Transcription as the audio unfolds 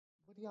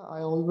Yeah,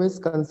 I always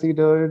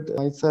considered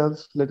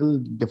myself little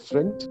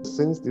different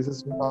since this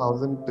is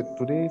 2000,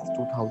 today is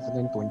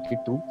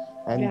 2022,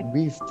 and Right.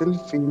 we still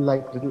feel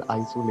like little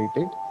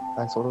isolated,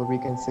 and sort of we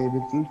can say we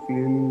still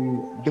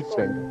feel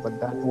different. But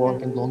that was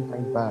Yeah. in long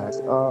time back.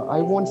 I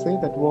won't say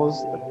that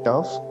was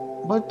tough,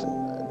 but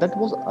that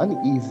was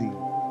uneasy.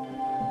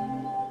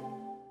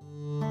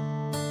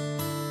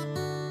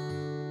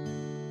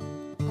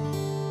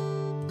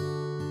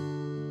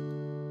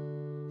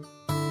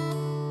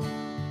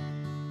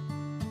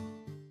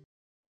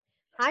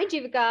 Hi,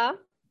 Jivika.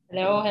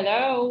 Hello,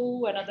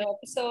 hello, another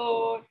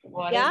episode.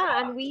 What is Yeah,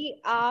 up? and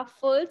we are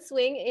full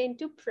swing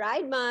into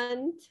Pride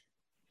Month.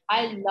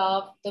 I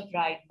love the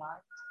Pride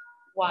Month.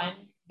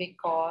 One,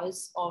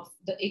 because of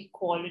the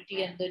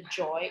equality and the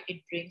joy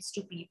it brings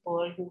to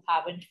people who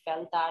haven't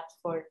felt that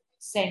for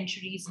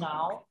centuries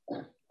now.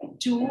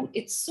 Two,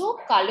 it's so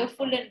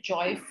colorful and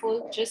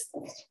joyful. Just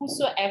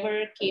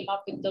whosoever came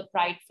up with the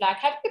Pride flag.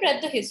 Have you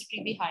read the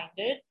history behind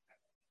it?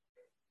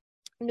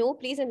 No,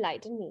 please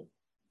enlighten me.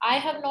 I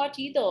have not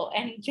either.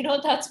 And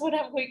that's what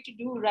I'm going to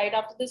do right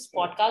after this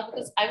podcast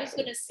because I was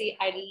going to say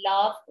I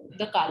love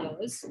the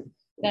colors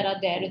that are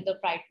there in the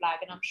pride flag,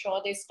 and I'm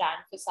sure they stand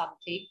for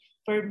something.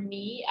 For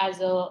me, as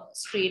a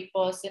straight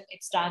person,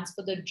 it stands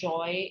for the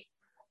joy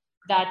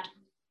that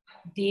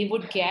they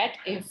would get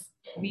if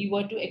we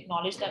were to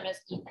acknowledge them as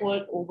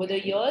equal over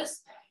the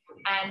years.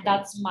 And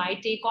that's my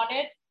take on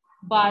it.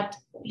 But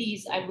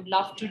please, I would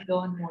love to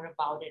learn more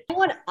about it.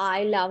 What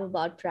I love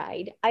about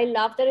Pride, I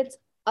love that it's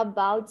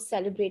about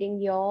celebrating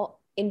your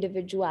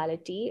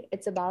individuality,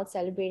 it's about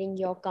celebrating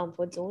your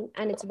comfort zone,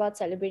 and it's about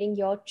celebrating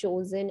your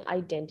chosen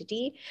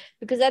identity.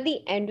 Because at the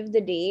end of the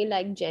day,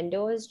 like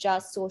gender is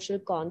just social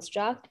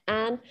construct,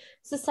 and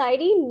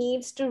society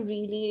needs to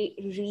really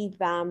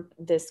revamp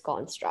this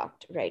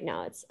construct right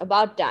now. It's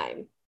about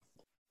time.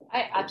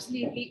 I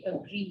absolutely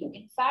agree.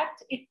 In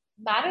fact, it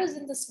matters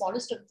in the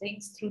smallest of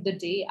things through the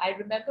day. I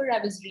remember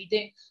I was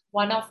reading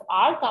one of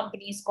our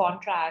company's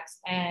contracts,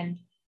 and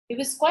it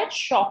was quite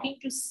shocking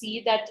to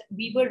see that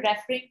we were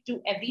referring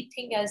to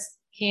everything as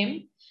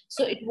him.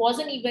 So it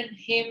wasn't even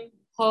him,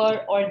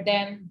 her, or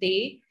them,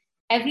 they.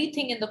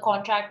 Everything in the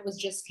contract was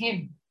just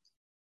him.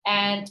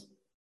 And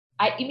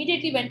I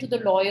immediately went to the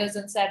lawyers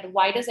and said,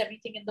 why does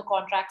everything in the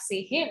contract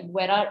say him?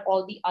 Where are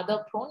all the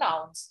other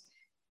pronouns?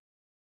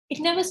 It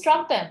never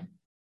struck them.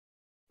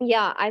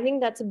 Yeah, I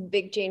think that's a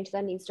big change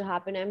that needs to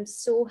happen. I'm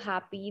so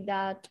happy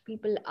that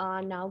people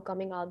are now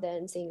coming out there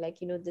and saying, like,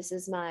 this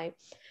is my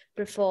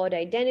preferred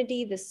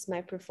identity, this is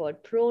my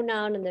preferred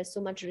pronoun, and there's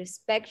so much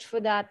respect for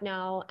that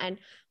now. And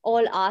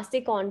all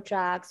RC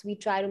contracts, we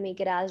try to make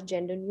it as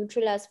gender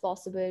neutral as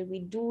possible. We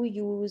do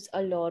use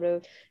a lot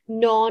of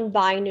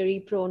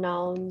non-binary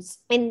pronouns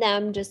in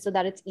them just so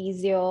that it's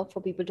easier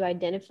for people to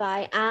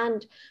identify.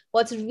 And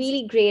what's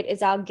really great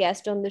is our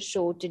guest on the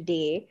show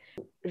today,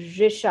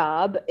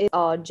 Rishabh, is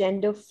a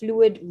gender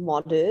fluid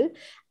model,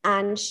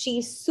 and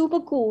she's super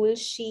cool.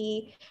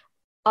 She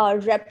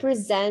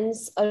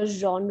represents a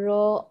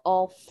genre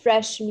of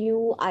fresh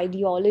new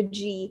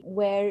ideology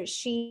where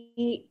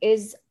she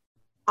is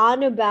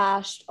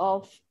unabashed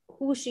of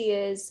who she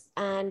is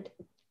and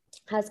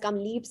has come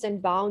leaps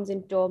and bounds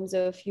in terms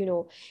of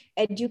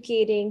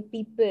educating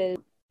people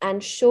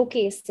and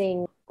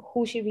showcasing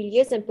who she really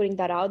is and putting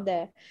that out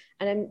there.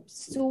 And I'm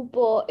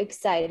super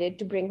excited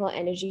to bring her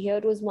energy here.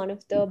 It was one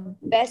of the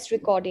best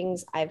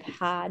recordings I've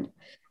had,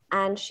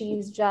 and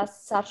she's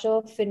just such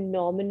a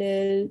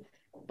phenomenal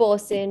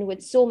person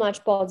with so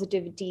much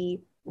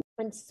positivity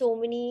and so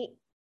many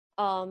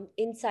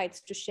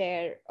insights to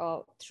share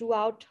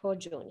throughout her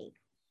journey.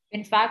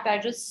 In fact, I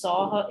just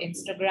saw her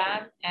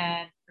Instagram,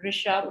 and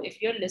Rishabh,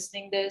 if you're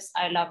listening this,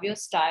 I love your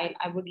style.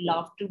 I would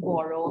love to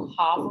borrow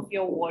half of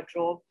your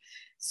wardrobe,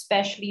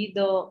 especially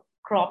the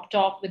crop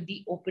top with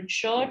the open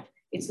shirt.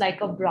 It's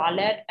like a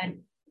bralette and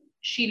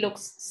she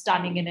looks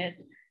stunning in it.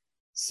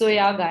 So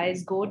yeah,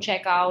 guys, go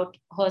check out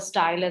her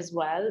style as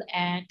well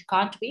and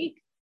can't wait.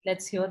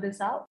 Let's hear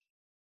this out.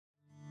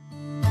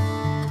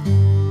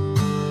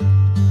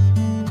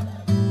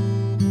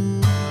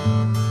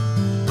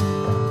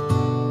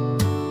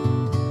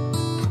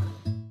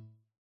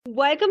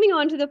 Welcoming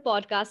onto the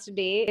podcast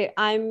today,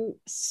 I'm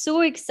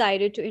so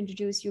excited to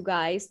introduce you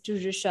guys to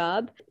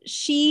Rishabh.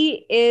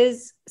 She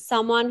is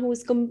someone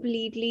who's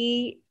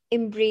completely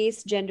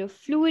embraced gender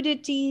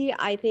fluidity.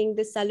 I think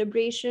the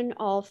celebration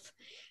of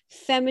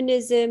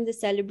feminism, the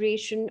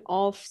celebration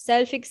of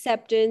self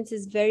acceptance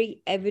is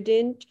very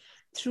evident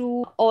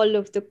through all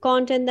of the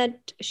content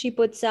that she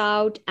puts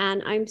out.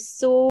 And I'm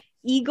so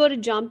eager to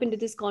jump into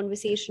this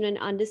conversation and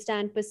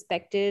understand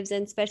perspectives.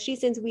 And especially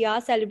since we are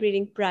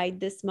celebrating Pride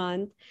this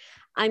month,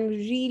 I'm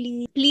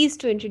really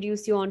pleased to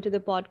introduce you onto the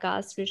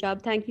podcast,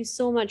 Rishabh. Thank you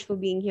so much for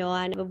being here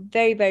and a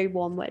very, very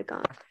warm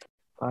welcome.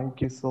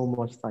 Thank you so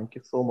much. Thank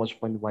you so much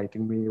for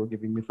inviting me. You're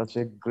giving me such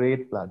a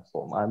great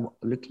platform. I'm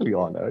literally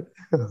honored.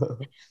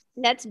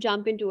 Let's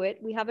jump into it.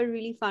 We have a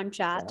really fun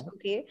chat. Yeah.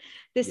 Okay.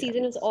 This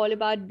season is Yes. all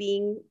about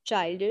being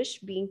childish,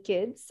 being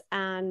kids,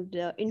 and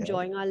Yes.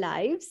 enjoying our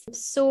lives.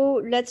 So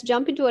let's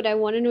jump into it. I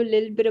want to know a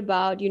little bit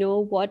about,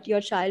 what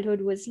your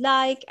childhood was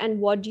like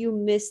and what do you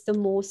miss the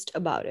most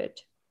about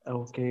it?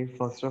 Okay.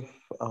 First of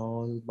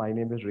all, my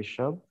name is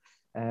Rishabh,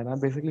 and I'm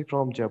basically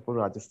from Jaipur,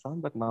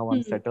 Rajasthan, but now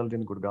I'm Hmm. settled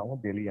in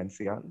Gurgaon, Delhi,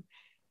 NCR.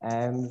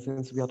 And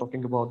since we are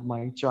talking about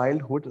my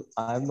childhood,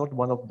 I'm not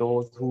one of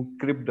those who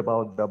cribbed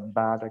about the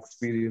bad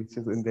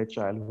experiences in their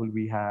childhood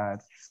we had.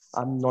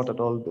 I'm not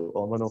at all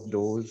one of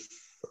those.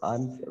 I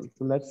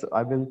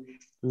will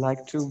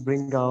like to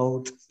bring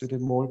out to the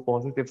more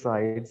positive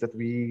sides that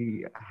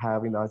we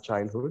have in our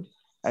childhood.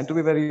 And to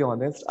be very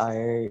honest,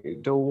 I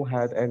don't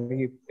had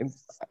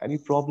any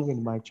problem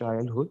in my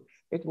childhood.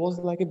 It was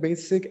like a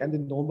basic and the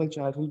normal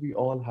childhood we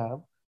all have,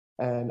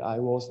 and I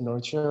was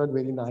nurtured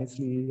very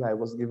nicely. I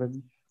was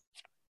given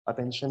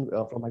attention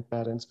from my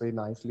parents very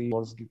nicely.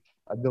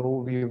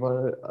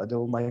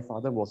 Though my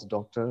father was a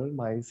doctor,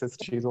 my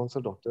sister, she's also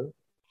a doctor.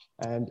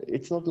 And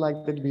it's not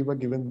like that we were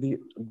given the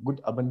good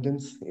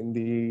abundance in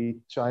the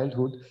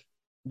childhood.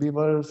 We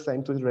were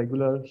sent to the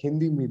regular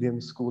Hindi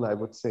medium school, I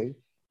would say,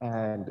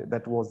 and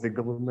that was the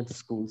government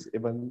schools.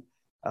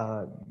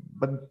 Uh,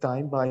 but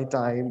time by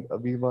time,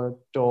 we were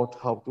taught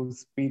how to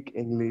speak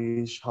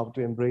English, how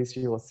to embrace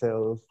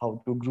yourself,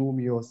 how to groom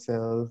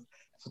yourself.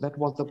 So that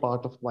was the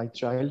part of my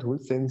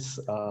childhood since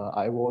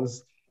I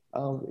was,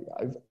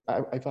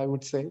 if I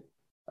would say,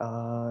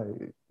 uh,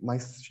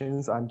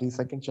 since I'm the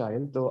second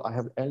child, though I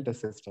have elder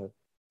sister.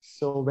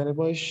 So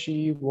whenever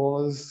she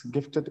was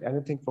gifted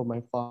anything from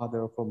my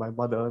father, or from my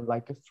mother,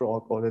 like a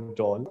frog or a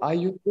doll, I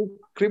used to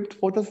crypt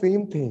for the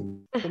same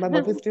thing. So my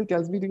mother still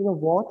tells me, do you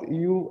know what?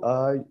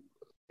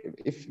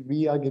 If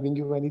we are giving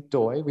you any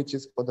toy which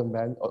is for the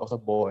man or the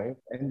boy,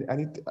 and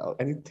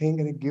anything,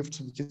 any gift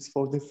which is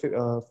for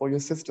for your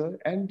sister,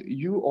 and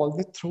you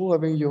always throw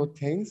away your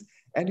things,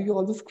 and you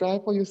always cry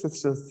for your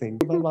sister's thing.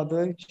 So my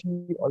mother,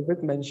 she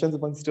always mentions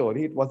one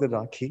story. It was a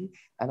Rakhi,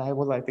 and I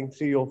was, I think,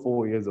 3 or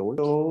 4 years old.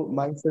 So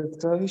my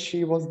sister,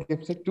 she was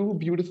gifted two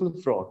beautiful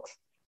frocks.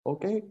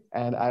 Okay,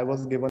 and I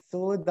was given.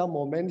 So the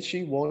moment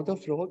she wore the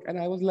frock, and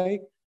I was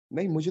like,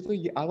 नहीं मुझे तो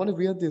ये, I want to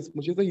wear this,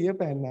 मुझे तो ये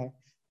पहनना है.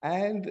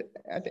 And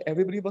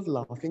everybody was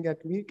laughing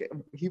at me.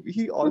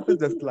 He also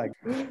just like,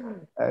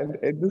 and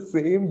at the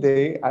same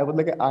day, I was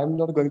like, I'm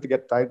not going to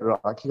get tied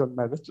Rakhi on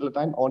my wrist till the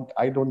time on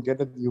I don't get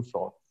a new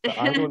frock. So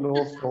I don't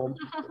know from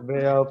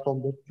where,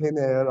 from the thin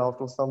air out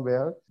of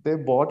somewhere, they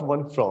bought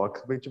one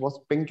frock which was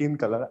pink in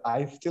color.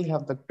 I still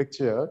have that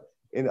picture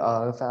in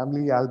our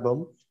family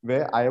album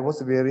where I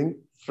was wearing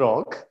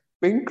frock,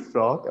 pink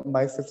frock, and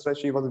my sister,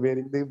 she was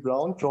wearing the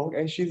brown frock,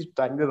 and she's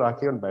tying the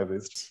Rakhi on my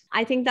wrist.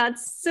 I think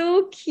that's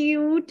so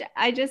cute.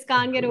 I just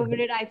can't get over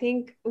it. I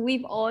think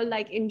we've all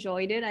like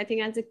enjoyed it. I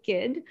think as a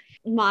kid,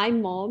 my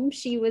mom,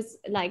 she was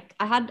like,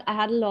 I had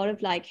a lot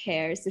of like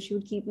hair, so she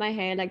would keep my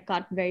hair like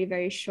cut very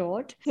very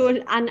short. So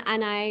and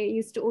I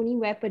used to only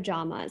wear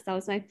pajamas. That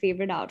was my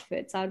favorite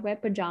outfit. So I would wear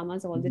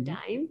pajamas all the Mhm.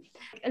 time.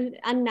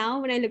 And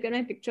now when I look at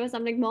my pictures,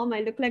 I'm like, Mom,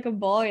 I look like a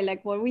boy.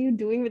 Like, what were you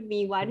doing with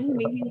me? Why didn't you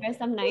make me wear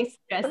some nice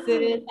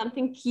dresses,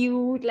 something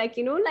cute? Like,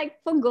 like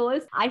for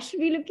girls, I should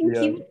be looking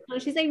Yeah. cute.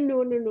 And she's like,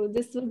 no, no, no.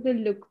 This was the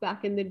look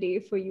back in the day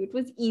for you. It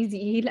was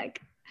easy.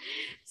 Like,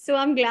 so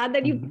I'm glad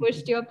that you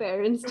pushed your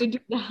parents to do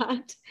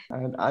that.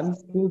 And I'm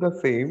still the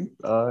same.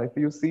 If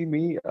you see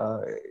me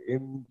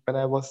in when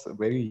I was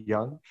very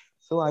young,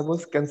 so I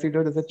was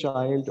considered as a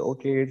child.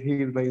 Okay,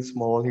 he's very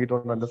small. He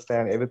don't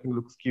understand. Everything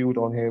looks cute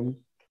on him.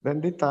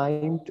 When the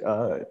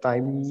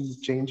time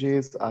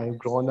changes, I've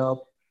grown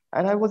up,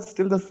 and I was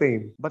still the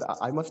same. But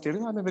I must tell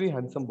you, I'm a very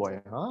handsome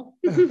boy, huh?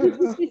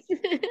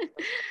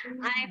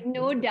 I have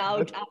no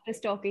doubt after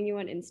stalking you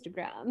on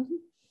Instagram.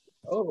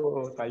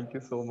 Oh, thank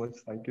you so much.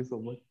 Thank you so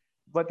much.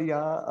 But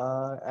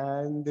yeah,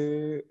 and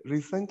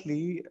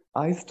recently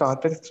I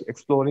started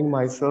exploring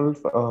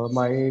myself,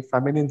 my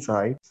feminine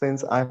side.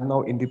 Since I'm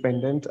now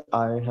independent,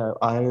 I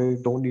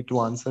don't need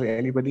to answer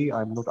anybody.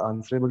 I'm not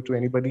answerable to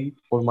anybody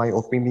for my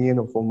opinion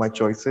or for my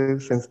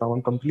choices. Since now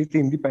I'm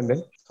completely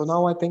independent, so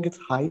now I think it's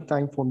high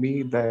time for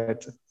me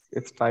that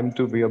it's time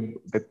to wear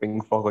the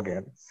pink frock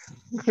again.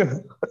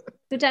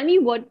 So tell me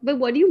what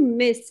do you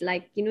miss?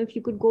 Like, if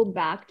you could go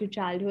back to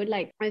childhood,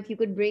 like if you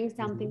could bring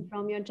something Mhm.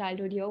 from your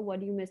childhood here, what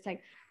do you miss? Like,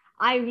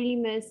 I really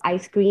miss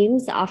ice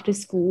creams after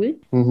school.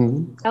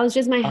 Mm-hmm. That was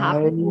just my I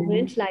happy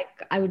moment.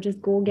 Like, I would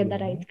just go get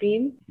that yeah. ice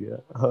cream.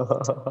 Yeah.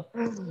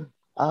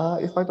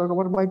 If I talk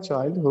about my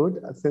childhood,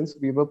 since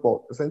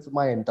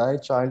my entire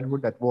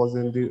childhood that was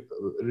in the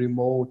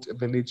remote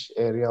village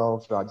area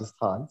of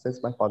Rajasthan.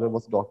 Since my father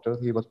was doctor,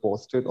 he was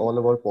posted all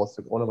over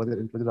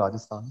into the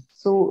Rajasthan.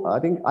 So I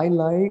think I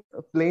like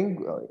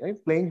playing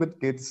with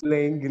kids,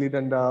 playing gilli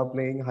danda,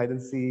 playing hide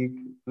and seek,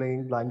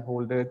 playing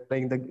blindfolded,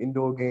 playing the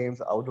indoor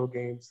games, outdoor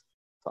games.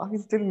 So I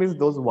still miss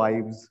those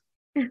vibes.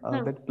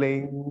 that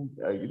playing,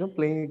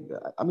 playing.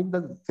 I mean,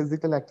 the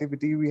physical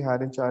activity we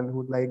had in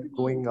childhood, like Mhm.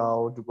 going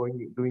out,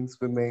 doing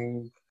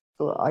swimming.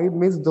 So I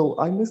miss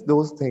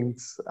those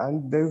things,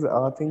 and these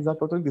things are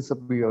totally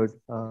disappeared.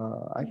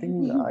 I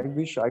think I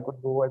wish I could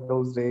go at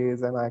those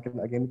days, and I can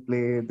again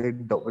play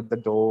with the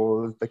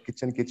dolls, the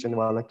kitchen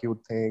wala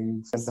cute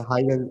things, and the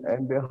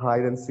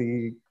hide and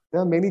seek.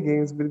 There are many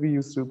games that we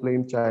used to play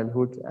in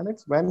childhood, and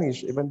it's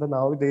vanished. Even the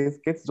nowadays,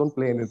 kids don't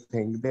play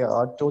anything. They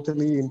are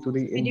totally into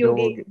the Video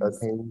indoor games.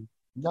 thing.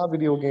 Yeah,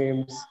 video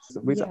games,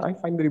 which Yeah. I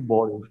find very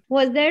boring.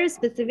 Was there a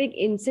specific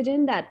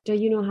incident that,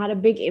 had a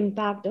big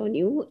impact on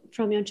you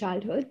from your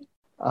childhood?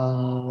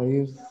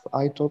 If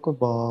I talk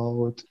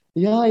about,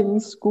 yeah, in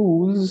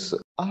schools,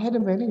 I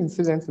had many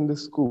incidents in the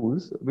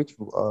schools, which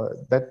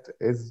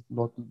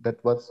that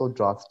was so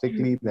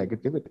drastically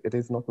negative. It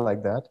is not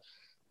like that.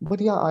 But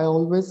yeah, I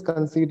always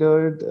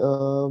considered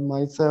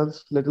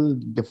myself little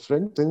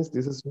different since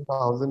this is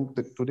 2000.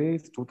 Today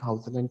is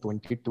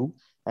 2022,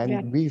 and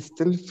Right. we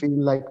still feel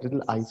like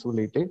little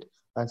isolated,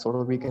 and sort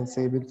of we can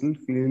say we still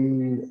feel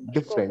Of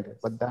different. course.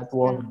 But that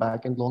was Yeah.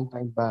 back in long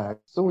time back.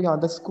 So yeah,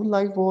 the school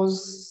life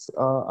was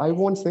I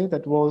won't say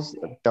that was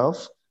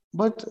tough,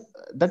 but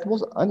that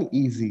was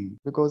uneasy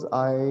because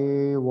I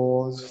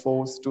was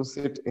forced to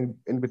sit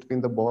in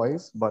between the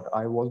boys, but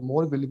I was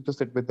more willing to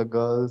sit with the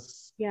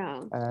girls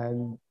Yeah.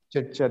 and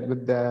chit chat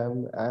with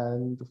them.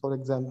 And for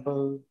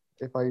example,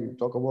 if I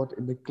talk about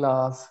in the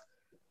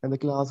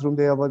classroom,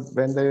 there was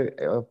when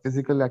the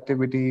physical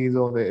activities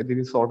or there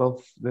is sort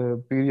of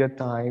the period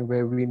time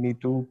where we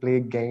need to play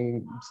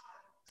games.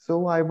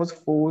 So I was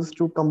forced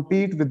to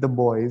compete with the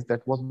boys.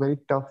 That was very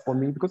tough for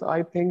me because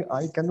I think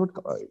I cannot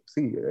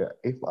see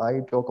if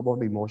I talk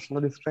about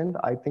emotional strength.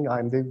 I think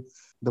I'm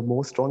the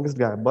most strongest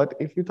guy. But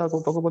if you talk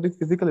about the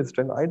physical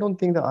strength, I don't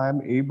think that I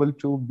am able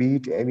to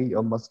beat any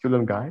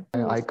muscular guy.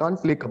 Hmm. I can't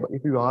play kabaddi.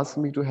 If you ask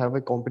me to have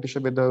a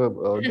competition with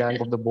the gang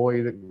of the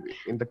boys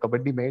in the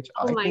kabaddi match,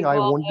 Oh I my think I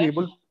God. won't be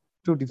able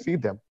to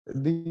defeat them.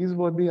 These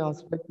were the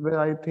aspects where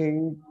I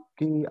think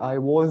I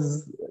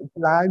was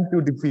planned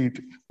to defeat.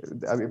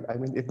 I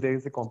mean, if there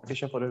is a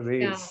competition for a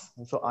Yeah. race,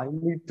 so I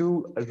need to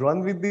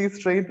run with these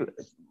straight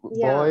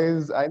Yeah.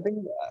 boys. I think,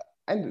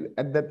 and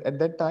at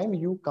that time,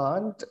 you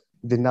can't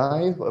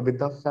deny with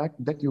the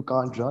fact that you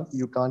can't run,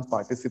 you can't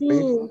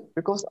participate Hmm.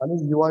 because I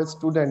mean you are a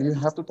student, you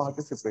have to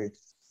participate.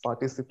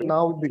 Participate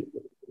now.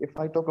 If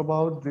I talk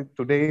about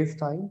today's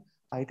time,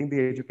 I think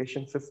the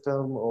education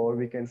system, or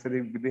we can say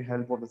with the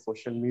help of the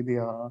social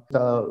media,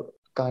 the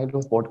kind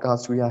of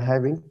podcast we are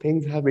having,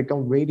 things have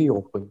become very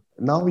open.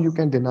 Now you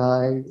can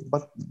deny,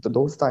 but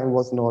those time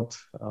was not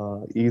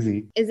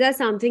easy. Is there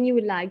something you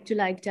would like to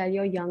tell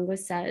your younger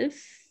self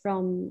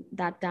from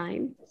that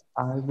time?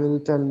 I will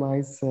tell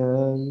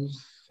myself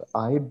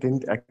I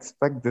didn't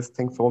expect this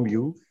thing from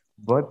you,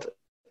 but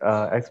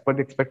as per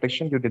the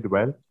expectation, you did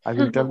well. I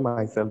will tell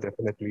myself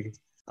definitely.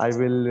 I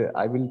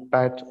will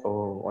pat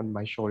on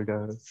my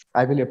shoulder.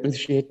 I will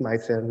appreciate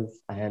myself,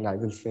 and I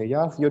will say,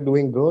 yes, you're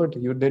doing good.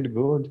 You did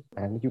good,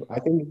 and you. I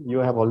think you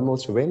have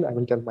almost win. I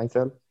will tell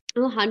myself.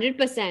 Oh,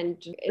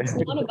 100%. It's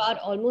not about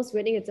almost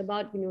winning. It's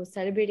about,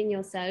 celebrating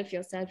yourself,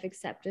 your self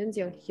acceptance.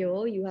 You're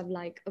here. You have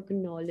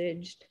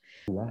acknowledged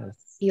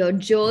Yes. your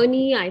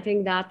journey. I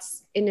think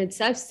that's in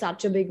itself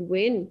such a big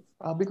win.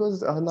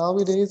 Because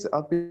nowadays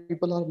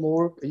people are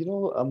more,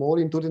 more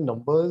into the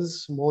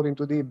numbers, more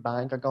into the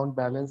bank account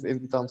balance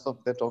in terms of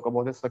they talk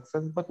about their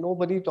success, but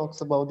nobody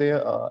talks about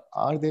their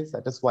are they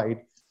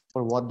satisfied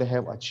for what they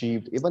have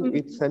achieved, even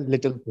it's Mhm. a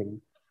little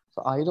thing.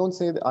 So I don't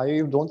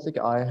think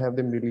I have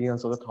the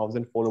millions or the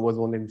thousand followers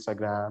on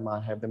Instagram. I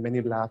have the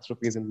many lakhs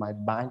rupees in my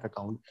bank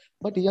account,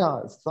 but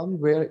yeah,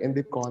 somewhere in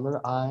the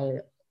corner, I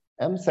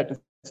am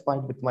satisfied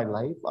with my life.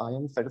 I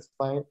am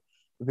satisfied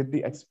with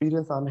the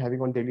experience I'm having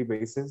on daily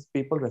basis.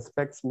 People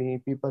respects me,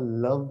 people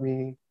love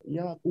me,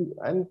 yeah,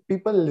 and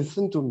people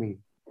listen to me,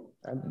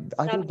 and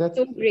I That's think that's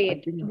so I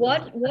great. think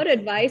What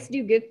advice do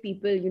you give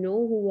people,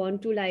 who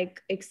want to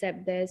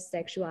accept their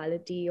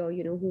sexuality, or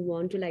who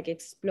want to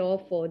explore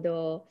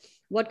further?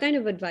 What kind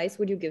of advice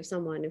would you give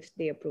someone if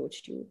they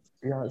approached you?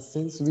 yeah,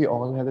 since we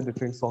all have a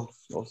different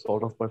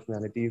sort of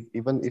personalities,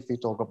 even if we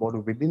talk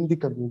about within the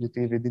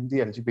community, within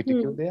the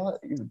LGBTQ, Hmm. there are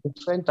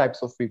different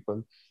types of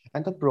people.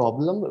 And the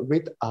problem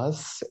with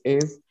us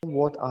is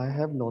what I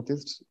have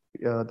noticed,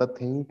 the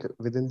thing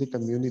within the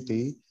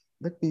community,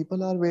 that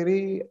people are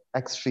very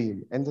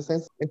extreme in the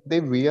sense if they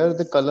wear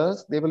the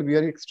colors, they will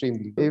wear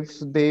extremely. If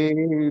they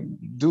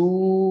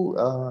do,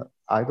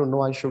 I don't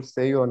know, I should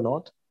say or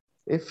not,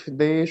 if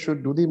they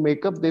should do the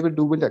makeup, they will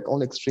do it like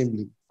on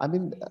extremely. I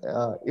mean,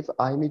 if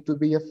I need to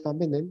be a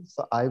feminine,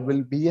 so I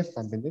will be a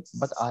feminine,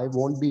 but I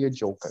won't be a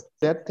joker.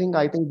 That thing,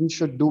 I think we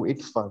should do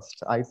it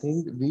first. I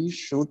think we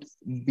should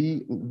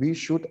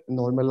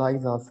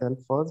normalize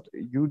ourselves first.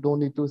 You don't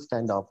need to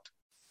stand out.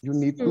 You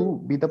need Hmm.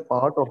 to be the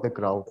part of the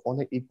crowd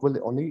on a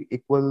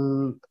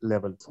equal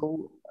level.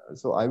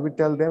 So I would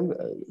tell them,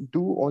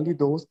 do only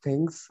those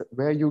things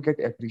where you get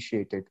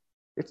appreciated.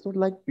 It's not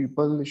like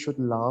people should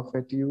laugh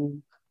at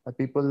you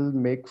People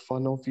make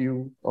fun of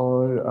you,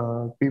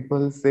 or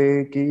people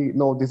say ki,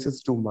 no, this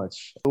is too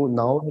much. So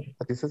now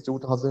this is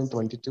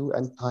 2022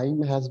 and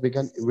time has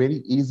become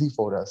very easy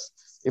for us.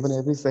 Even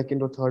every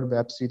second or third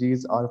web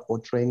series are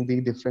portraying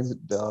the different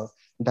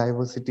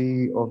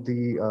diversity of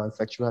the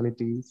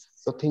sexuality.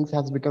 So things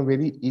has become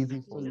very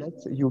easy for us.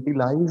 Let's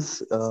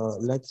utilize,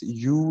 let's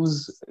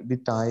use the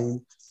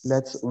time,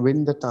 let's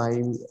win the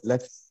time,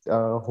 let's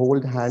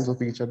hold hands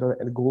of each other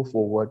and go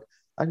forward,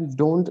 and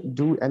don't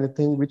do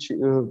anything which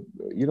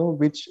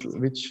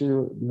which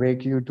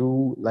make you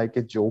do like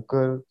a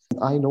joker.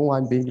 I know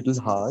I'm being a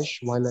little harsh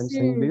while I'm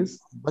saying Hmm. this,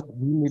 but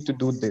we need to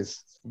do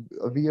this.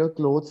 Wear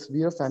clothes,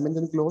 wear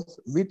feminine clothes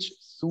which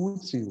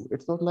suits you.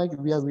 It's not like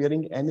we are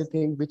wearing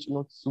anything which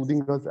not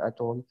soothing us at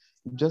all,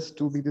 just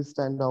to be the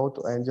standout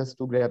and just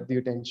to grab the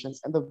attention.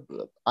 And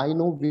the I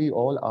know we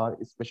all are,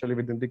 especially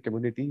within the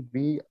community,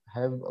 we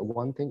have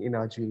one thing in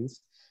our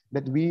genes,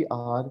 that we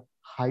are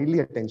highly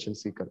attention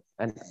seeker,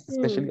 and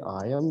especially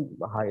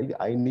Hmm.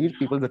 I need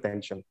people's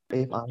attention.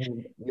 If I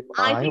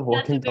I am think that's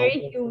walking a down very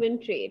human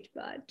trait,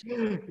 but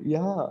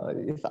yeah,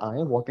 if I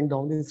am walking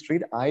down the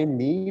street, I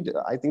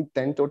think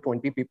 10 to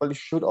 20 people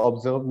should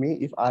observe me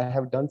if I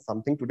have done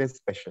something today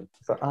special.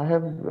 So I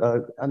have,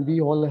 and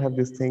we all have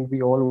this thing.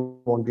 We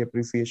all want the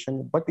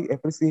appreciation, but the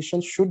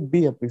appreciation should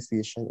be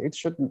appreciation. It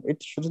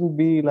shouldn't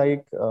be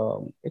like,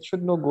 it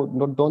should not go,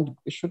 not, don't,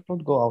 it should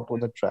not go out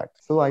of the track.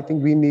 So I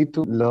think we need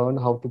to learn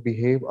how to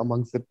behave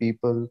amongst the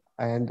people.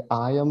 And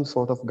I am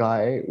sort of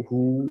guy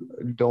who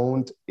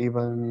don't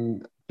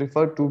even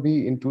prefer to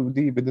be into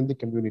the within the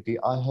community.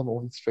 I have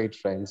only straight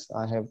friends.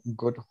 I have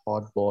good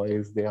hot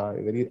boys. They are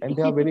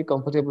very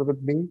comfortable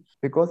with me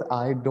because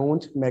I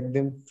don't make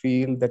them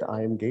feel that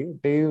I am gay.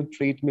 They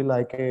treat me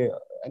like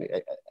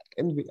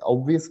in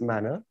obvious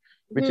manner,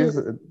 which hmm. is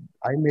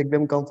I make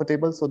them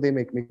comfortable, so they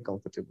make me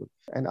comfortable.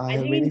 And I I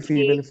have think many in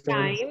female today's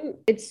friends. time,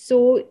 it's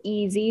so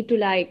easy to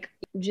like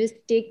just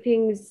take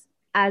things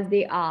as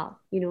they are.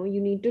 You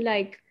need to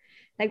like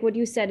what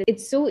you said,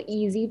 it's so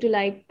easy to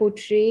like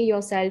portray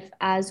yourself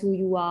as who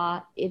you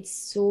are. It's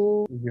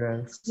so you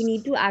Yes.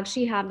 need to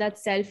actually have that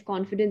self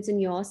confidence in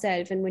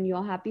yourself. And when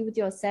you're happy with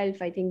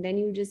yourself, I think then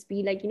you just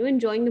be like,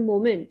 enjoying the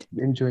moment.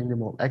 Enjoying the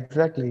moment.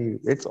 Exactly.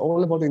 It's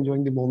all about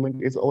enjoying the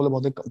moment. It's all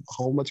about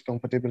how much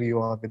comfortable you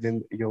are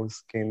within your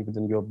skin,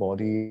 within your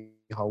body,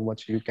 how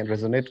much you can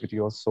resonate with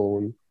your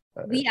soul.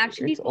 We It's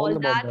actually all call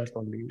about that that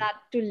only.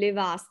 to live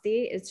aste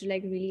is to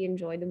like really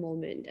enjoy the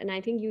moment, and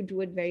I think you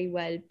do it very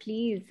well.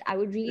 Please, I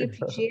would really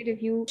appreciate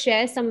if you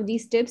share some of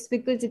these tips,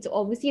 because it's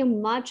obviously a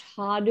much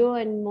harder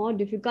and more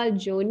difficult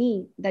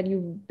journey that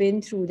you've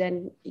been through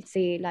than,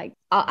 say, like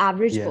our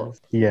average Yes,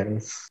 person.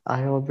 yes.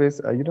 I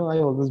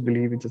always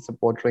believe in just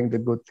portraying the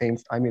good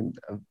things. I mean,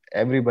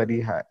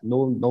 everybody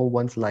no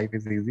one's life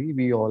is easy.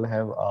 We all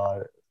have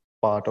our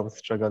part of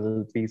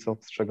struggle, piece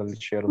of struggle,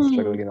 share of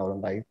struggle Hmm. in our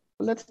life.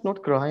 Let's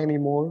not cry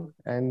anymore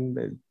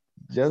and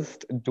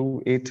just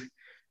do it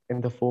in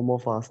the form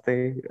of Aste.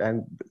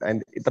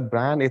 And the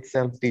brand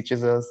itself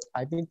teaches us,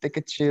 I mean, take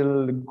it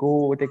chill,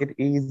 go, take it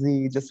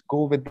easy, just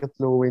go with the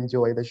flow,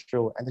 enjoy the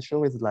show. And the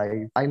show is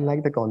live. I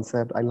like the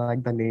concept, I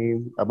like the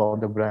name about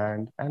the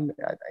brand, and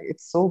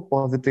it's so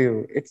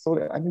positive. It's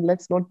so, I mean,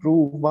 let's not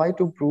prove. Why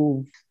to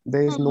prove?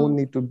 There is no Hmm.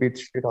 need to beat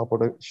shit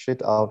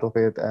out of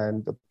it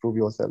and prove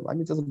yourself. I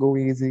mean, just go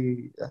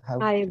easy,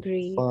 have I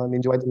agree. fun,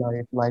 enjoy the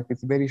life. Life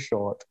is very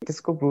short.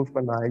 Kisko proof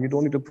karna hai. You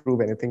don't need to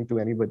prove anything to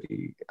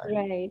anybody. And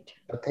Right.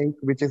 the thing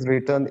which is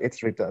written,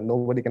 it's written.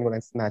 Nobody can go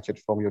and snatch it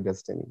from your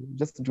destiny.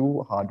 Just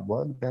do hard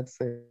work. That's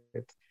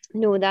it.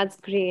 No, that's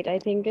great. I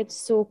think it's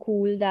so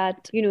cool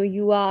that,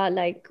 you are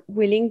like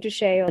willing to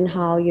share your and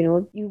how,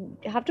 you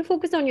have to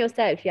focus on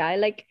yourself. Yeah.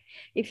 Like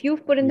if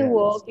you've put in the Yes.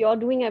 work, you're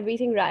doing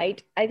everything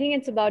right. I think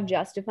it's about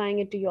justifying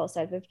it to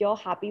yourself. If you're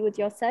happy with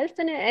yourself,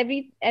 then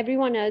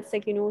everyone else,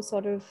 like,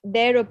 sort of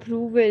their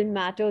approval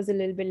matters a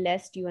little bit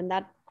less to you. And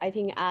that I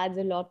think adds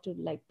a lot to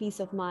like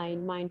peace of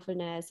mind,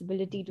 mindfulness,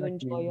 ability to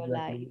Exactly. enjoy your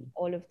Exactly. life,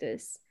 all of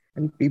this.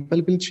 And people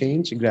will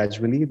change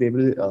gradually. They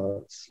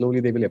will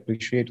slowly. They will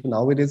appreciate.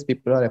 Nowadays,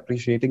 people are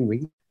appreciating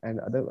me. And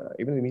other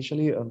even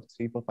initially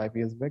 3 or 5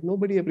 years back,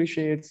 nobody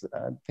appreciates.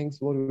 Things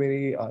were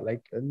very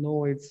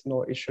no, it's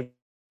no, it should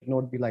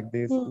not be like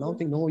this. Now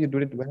think, no, you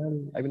did it well.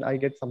 I mean, I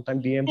get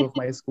sometimes DMs of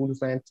my school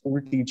friends,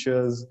 school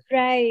teachers.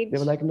 They were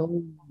Right. like,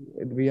 no,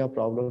 we are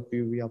proud of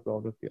you. We are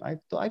proud of you.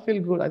 I feel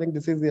good. I think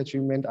this is the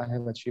achievement I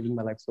have achieved in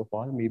my life so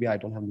far. Maybe I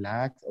don't have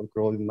lakhs or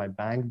crores in my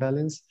bank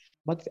balance,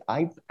 but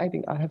I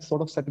think I have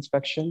sort of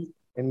satisfaction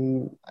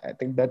in. I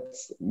think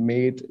that's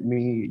made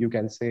me, you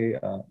can say,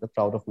 the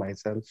proud of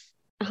myself.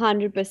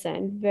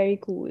 100%. Very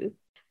cool.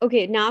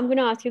 Okay, now I'm going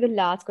to ask you the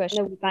last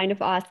question that we kind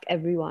of ask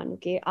everyone.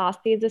 Okay, Ask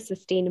is a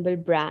sustainable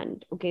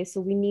brand. Okay, so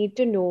we need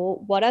to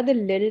know what are the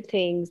little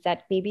things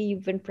that maybe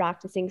you've been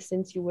practicing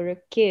since you were a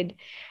kid,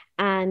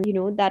 and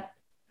that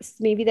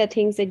maybe the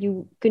things that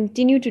you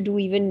continue to do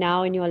even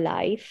now in your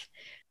life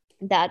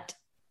that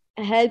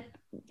help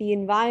the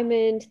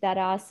environment, that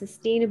are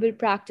sustainable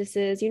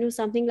practices,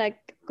 something like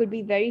could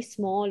be very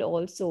small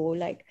also.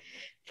 Like,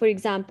 for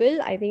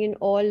example, I think in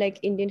all like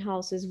Indian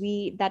houses,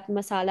 that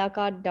masala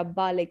ka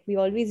dabba, like we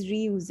always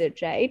reuse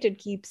it, right? It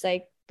keeps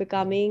like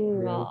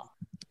becoming Yes.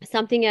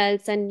 something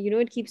else, and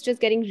it keeps just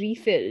getting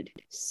refilled.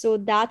 So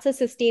that's a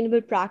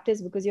sustainable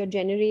practice because you're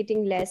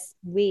generating less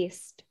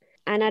waste.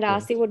 And at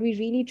Yes. RC, what we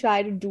really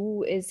try to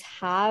do is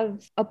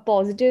have a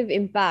positive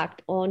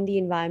impact on the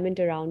environment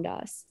around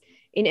us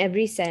in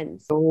every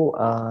sense. So,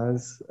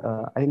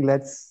 I think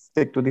let's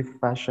stick to the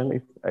fashion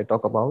if I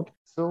talk about.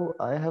 So,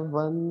 I have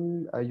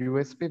one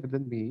USP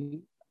within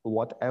me.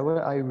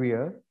 Whatever I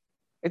wear,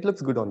 it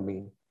looks good on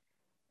me.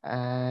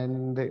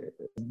 And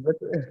but,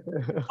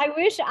 I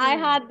wish I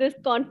had this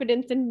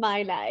confidence in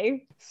my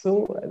life.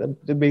 so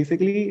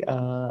basically,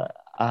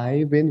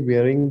 I've been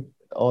wearing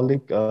all the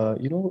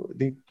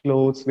the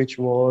clothes which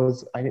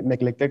was I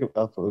neglected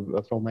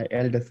from my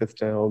elder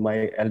sister or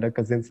my elder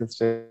cousin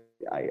sister.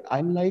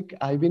 I'm like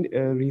I've been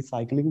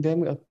recycling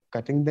them,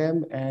 cutting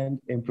them, and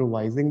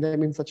improvising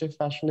them in such a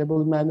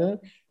fashionable manner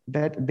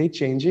that they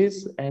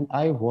changes, and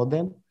I wore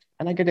them,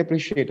 and I get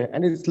appreciated,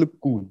 and it's look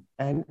cool.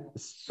 And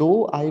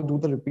so I do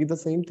the repeat the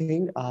same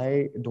thing.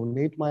 I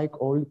donate my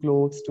old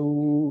clothes to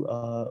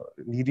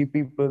needy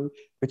people,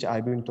 which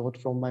I've been taught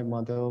from my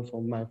mother,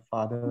 from my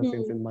father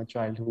since Hmm. in my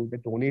childhood.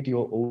 That donate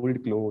your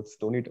old clothes,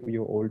 donate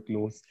your old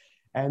clothes.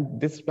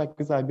 And this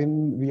practice I'm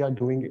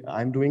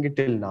doing it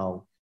till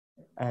now.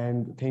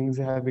 And things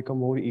have become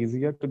more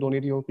easier to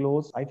donate your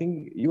clothes. I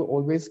think you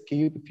always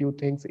keep a few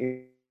things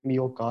in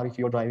your car if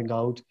you're driving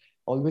out.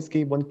 Always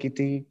keep one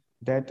kitty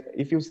that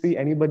if you see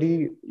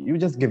anybody, you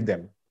just give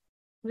them.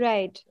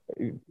 Right.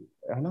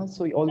 And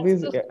also That's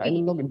always, so I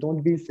mean, sweet.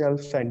 don't be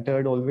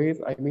self-centered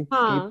always. I mean,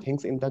 keep Huh.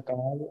 things in the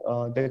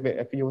car. That way,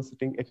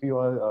 if you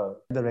are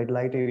at the red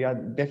light area,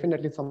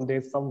 definitely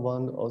someday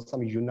someone or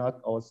some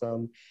eunuch or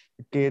some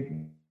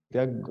kid,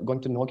 they're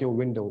going to knock your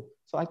window.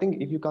 So I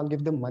think if you can't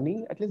give them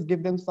money, at least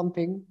give them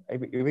something.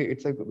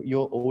 It's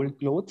your old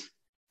clothes.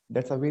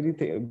 That's a very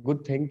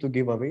good thing to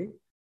give away.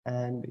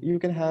 And you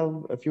can have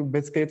a few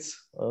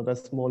biscuits, the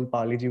small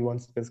Parle G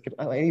ones biscuit,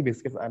 any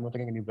biscuits. I'm not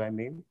taking any brand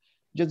name.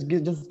 Just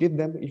give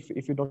them.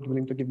 If you're not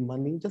willing to give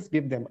money, just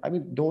give them. I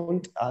mean,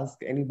 don't ask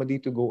anybody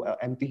to go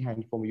empty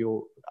hand from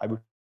your, I would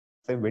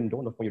say,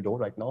 window, not from your door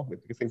right now,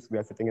 since we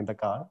are sitting in the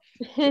car.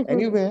 So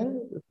anywhere,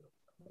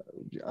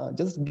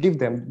 just give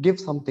them, give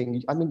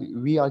something. I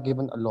mean, we are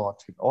given a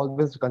lot.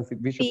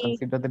 We should We,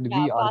 consider that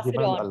yeah, we are pass it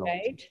given a on, lot.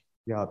 right?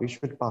 Yeah, we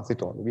should pass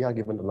it on. We are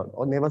given a lot.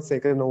 Or never say,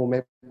 no,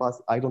 may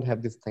pass, I don't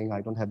have this thing,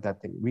 I don't have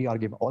that thing. We are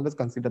given. Always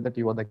consider that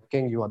you are the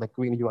king, you are the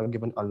queen, you are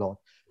given a lot.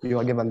 You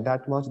are given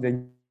that much,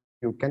 then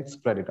you can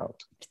spread it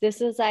out.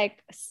 This is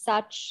like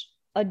such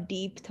a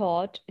deep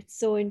thought. It's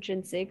so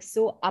intrinsic,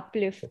 so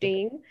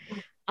uplifting.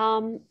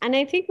 And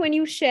I think when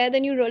you share,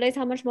 then you realize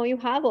how much more you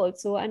have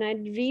also. And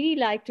I'd really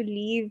like to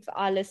leave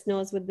our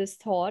listeners with this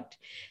thought.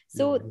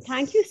 So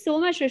thank you Yes. so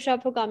much,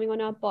 Rishabh, for coming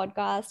on our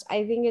podcast.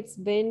 I think it's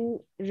been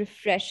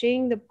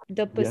refreshing,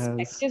 the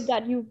perspective Yes.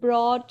 that you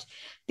brought,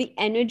 the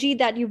energy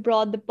that you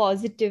brought, the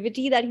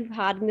positivity that you've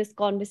had in this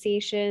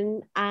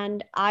conversation.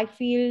 And I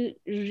feel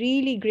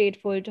really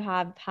grateful to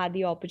have had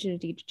the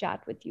opportunity to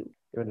chat with you.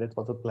 Even it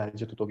was a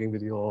pleasure to talking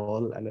with you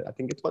all, and I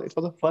think it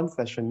was a fun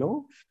session.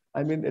 No,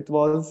 I mean it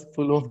was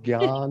full of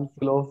gyan,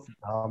 full of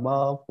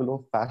drama, full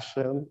of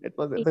passion. It's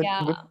a good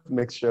Yeah.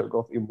 mixture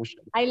of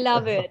emotions. I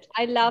love it.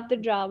 I love the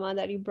drama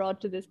that you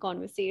brought to this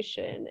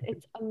conversation.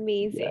 It's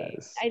amazing.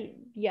 Yes.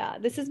 Yeah,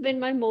 this has been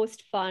my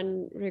most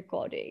fun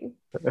recording.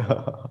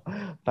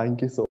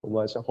 Thank you so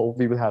much. I hope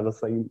we will have the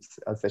same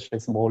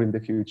sessions more in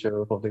the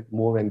future for the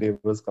more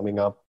endeavors coming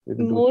up. We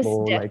will do it Most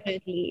more like,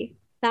 definitely.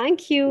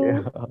 Thank yeah.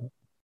 you.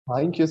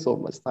 Thank you so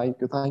much.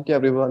 Thank you. Thank you,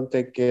 everyone.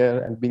 Take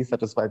care and be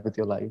satisfied with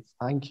your life.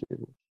 Thank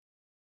you.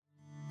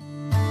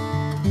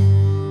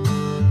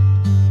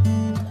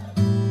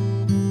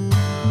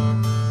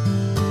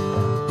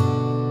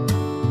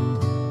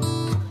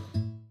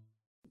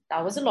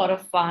 That was a lot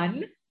of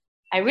fun.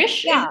 I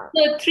wish it Yeah.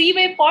 was a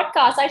three-way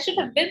podcast. I should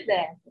have been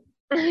there.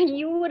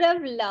 You would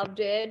have loved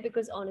it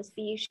because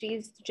honestly,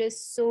 she's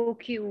just so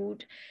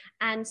cute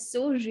and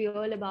so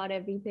real about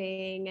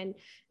everything. And,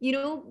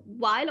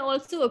 while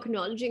also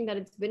acknowledging that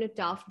it's been a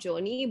tough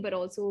journey, but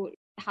also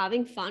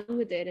having fun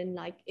with it and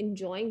like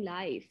enjoying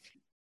life.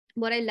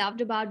 What I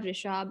loved about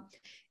Rishabh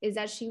is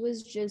that she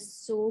was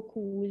just so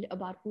cool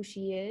about who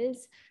she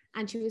is.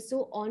 And she was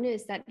so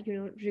honest that,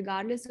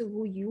 regardless of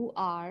who you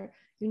are,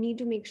 you need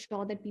to make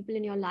sure that people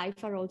in your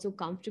life are also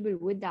comfortable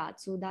with that.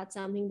 So that's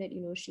something that,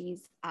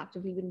 she's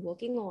actively been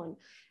working on.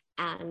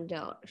 And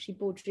she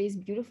portrays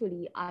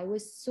beautifully. I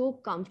was so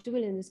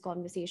comfortable in this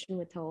conversation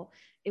with her.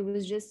 It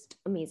was just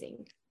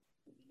amazing.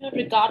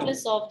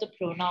 Regardless of the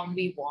pronoun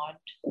we want,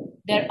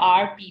 there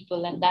are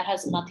people, and that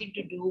has nothing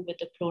to do with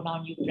the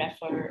pronoun you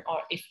prefer or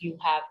if you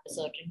have a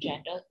certain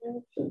gender,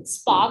 who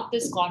spark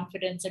this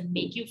confidence and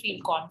make you feel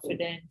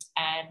confident.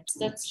 And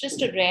that's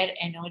just a rare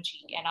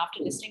energy. And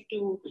after listening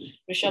to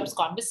Rishabh's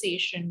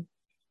conversation,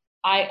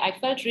 I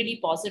felt really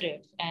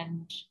positive,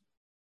 and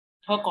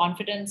her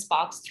confidence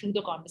sparks through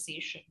the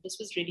conversation. This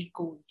was really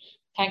cool.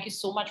 Thank you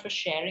so much for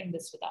sharing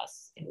this with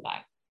us, in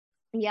fact.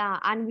 Yeah,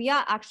 and we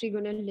are actually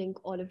going to link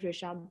all of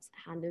Rishabh's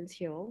handles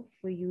here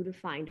for you to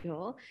find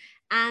her.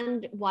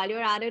 And while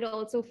you're at it,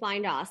 also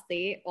find us.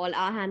 All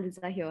our handles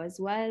are here as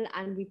well.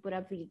 And we put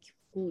up really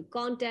cool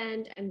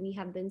content and we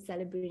have been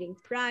celebrating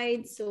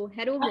Pride. So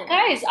head over.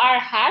 Guys, our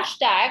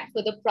hashtag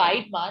for the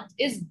Pride Month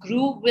is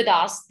Groove with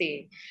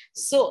Aste.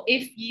 So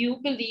if you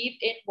believe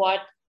in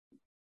what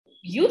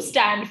you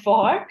stand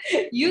for,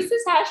 use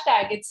this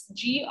hashtag. It's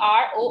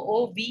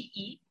GROOVE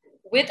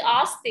with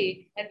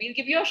Aste, and we'll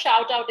give you a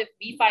shout out if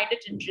we find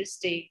it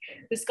interesting.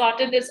 This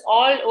content is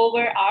all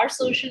over our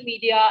social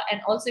media, and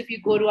also if you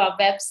go to our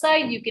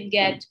website, you can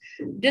get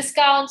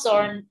discounts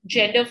on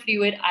gender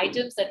fluid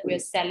items that we're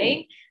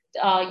selling.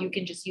 You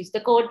can just use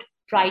the code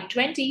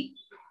Pride20.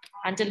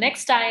 Until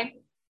next time.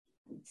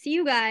 See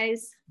you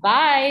guys.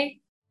 Bye.